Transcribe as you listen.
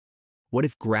What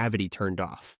if gravity turned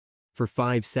off for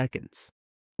 5 seconds?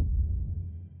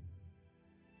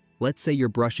 Let's say you're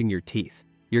brushing your teeth.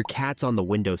 Your cat's on the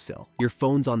windowsill. Your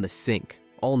phone's on the sink.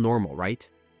 All normal, right?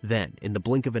 Then, in the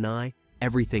blink of an eye,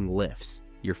 everything lifts.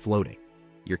 You're floating.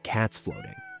 Your cat's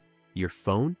floating. Your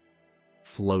phone?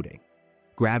 Floating.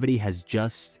 Gravity has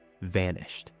just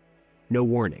vanished. No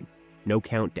warning. No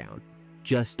countdown.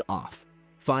 Just off.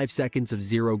 5 seconds of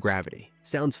zero gravity.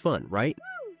 Sounds fun, right?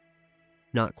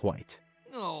 Not quite.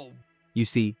 Oh. You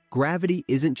see, gravity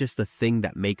isn't just the thing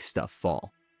that makes stuff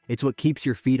fall. It's what keeps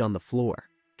your feet on the floor,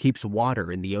 keeps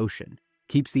water in the ocean,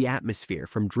 keeps the atmosphere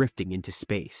from drifting into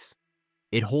space.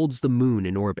 It holds the moon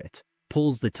in orbit,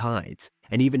 pulls the tides,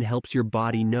 and even helps your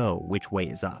body know which way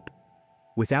is up.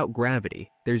 Without gravity,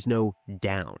 there's no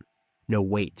down, no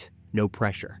weight, no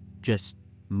pressure, just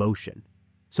motion.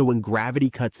 So when gravity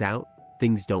cuts out,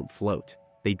 things don't float,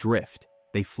 they drift,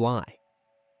 they fly.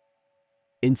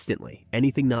 Instantly,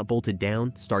 anything not bolted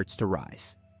down starts to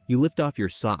rise. You lift off your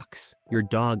socks, your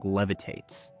dog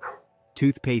levitates.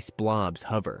 Toothpaste blobs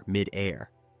hover mid-air.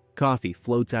 Coffee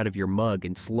floats out of your mug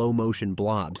in slow motion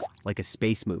blobs like a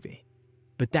space movie.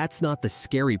 But that's not the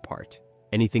scary part.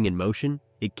 Anything in motion,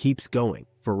 it keeps going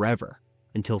forever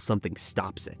until something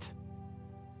stops it.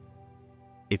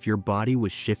 If your body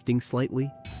was shifting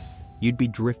slightly, you'd be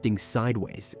drifting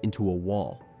sideways into a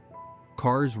wall.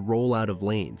 Cars roll out of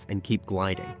lanes and keep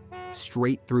gliding,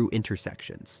 straight through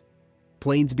intersections.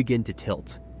 Planes begin to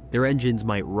tilt. Their engines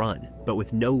might run, but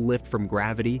with no lift from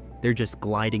gravity, they're just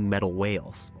gliding metal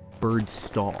whales. Birds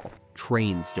stall,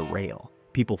 trains derail,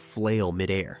 people flail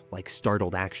midair like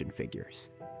startled action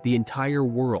figures. The entire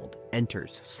world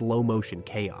enters slow-motion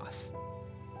chaos.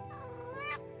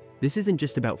 This isn't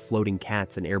just about floating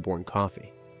cats and airborne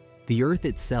coffee. The Earth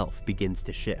itself begins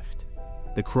to shift.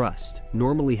 The crust,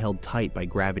 normally held tight by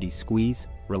gravity's squeeze,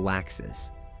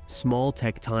 relaxes. Small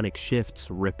tectonic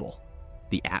shifts ripple.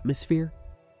 The atmosphere?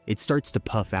 It starts to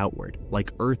puff outward,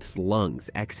 like Earth's lungs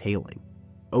exhaling.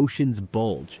 Oceans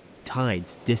bulge,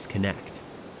 tides disconnect.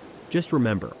 Just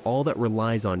remember, all that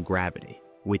relies on gravity,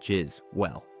 which is,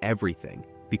 well, everything,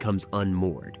 becomes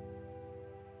unmoored.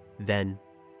 Then,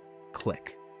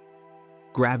 click.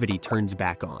 Gravity turns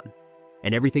back on,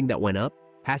 and everything that went up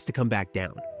has to come back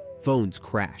down. Phones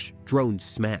crash, drones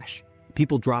smash,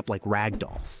 people drop like rag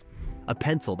dolls. A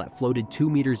pencil that floated 2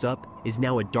 meters up is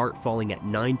now a dart falling at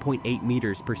 9.8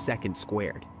 meters per second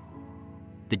squared.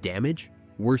 The damage?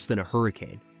 Worse than a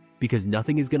hurricane, because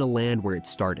nothing is going to land where it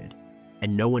started,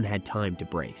 and no one had time to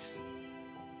brace.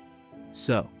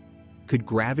 So, could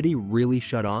gravity really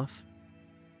shut off?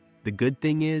 The good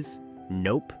thing is,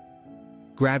 nope.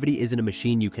 Gravity isn't a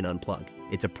machine you can unplug.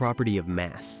 It's a property of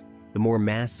mass. The more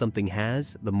mass something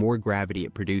has, the more gravity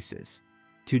it produces.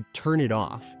 To turn it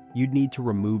off, you'd need to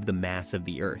remove the mass of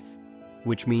the Earth,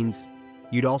 which means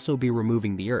you'd also be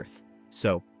removing the Earth.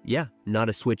 So, yeah, not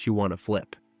a switch you want to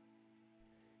flip.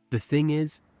 The thing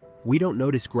is, we don't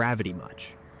notice gravity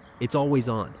much. It's always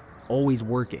on, always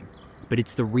working, but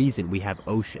it's the reason we have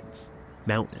oceans,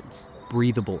 mountains,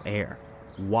 breathable air,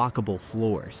 walkable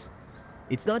floors.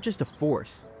 It's not just a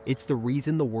force, it's the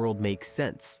reason the world makes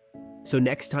sense. So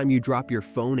next time you drop your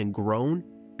phone and groan,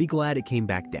 be glad it came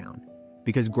back down.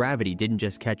 Because gravity didn't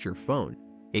just catch your phone,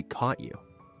 it caught you.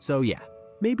 So yeah,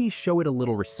 maybe show it a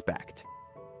little respect.